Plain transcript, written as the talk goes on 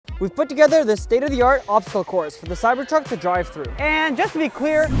We've put together this state-of-the-art obstacle course for the Cybertruck to drive through. And just to be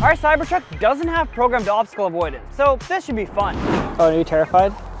clear, our Cybertruck doesn't have programmed obstacle avoidance, so this should be fun. Oh, are you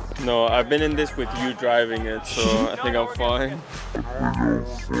terrified? No, I've been in this with you driving it, so I think I'm fine.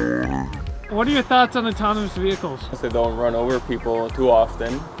 What are your thoughts on autonomous vehicles? They don't run over people too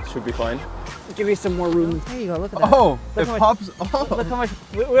often. Should be fine. Give you some more room. There you go, look at that. Oh, look it pops off. Look how much,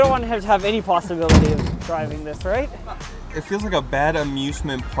 we don't want to have any possibility of driving this, right? It feels like a bad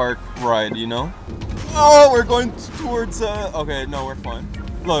amusement park ride, you know? Oh, we're going towards, okay, no, we're fine.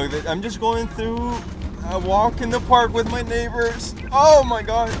 Look, I'm just going through a walk in the park with my neighbors. Oh my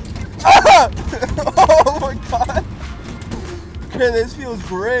God. Ah! Oh my God. Okay, this feels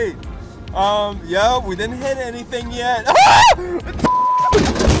great. Yeah, we didn't hit anything yet.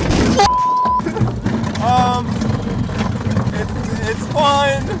 It's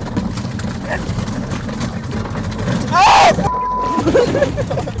fine.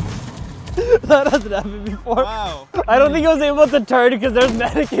 That hasn't happened before. Wow. I don't think I was able to turn because there's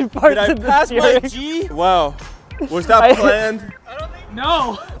mannequin parts in the pass my steering. G? Wow. Was that planned?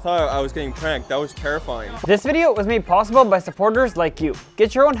 No! I thought I was getting pranked. That was terrifying. This video was made possible by supporters like you.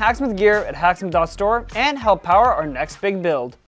 Get your own Hacksmith gear at hacksmith.store and help power our next big build.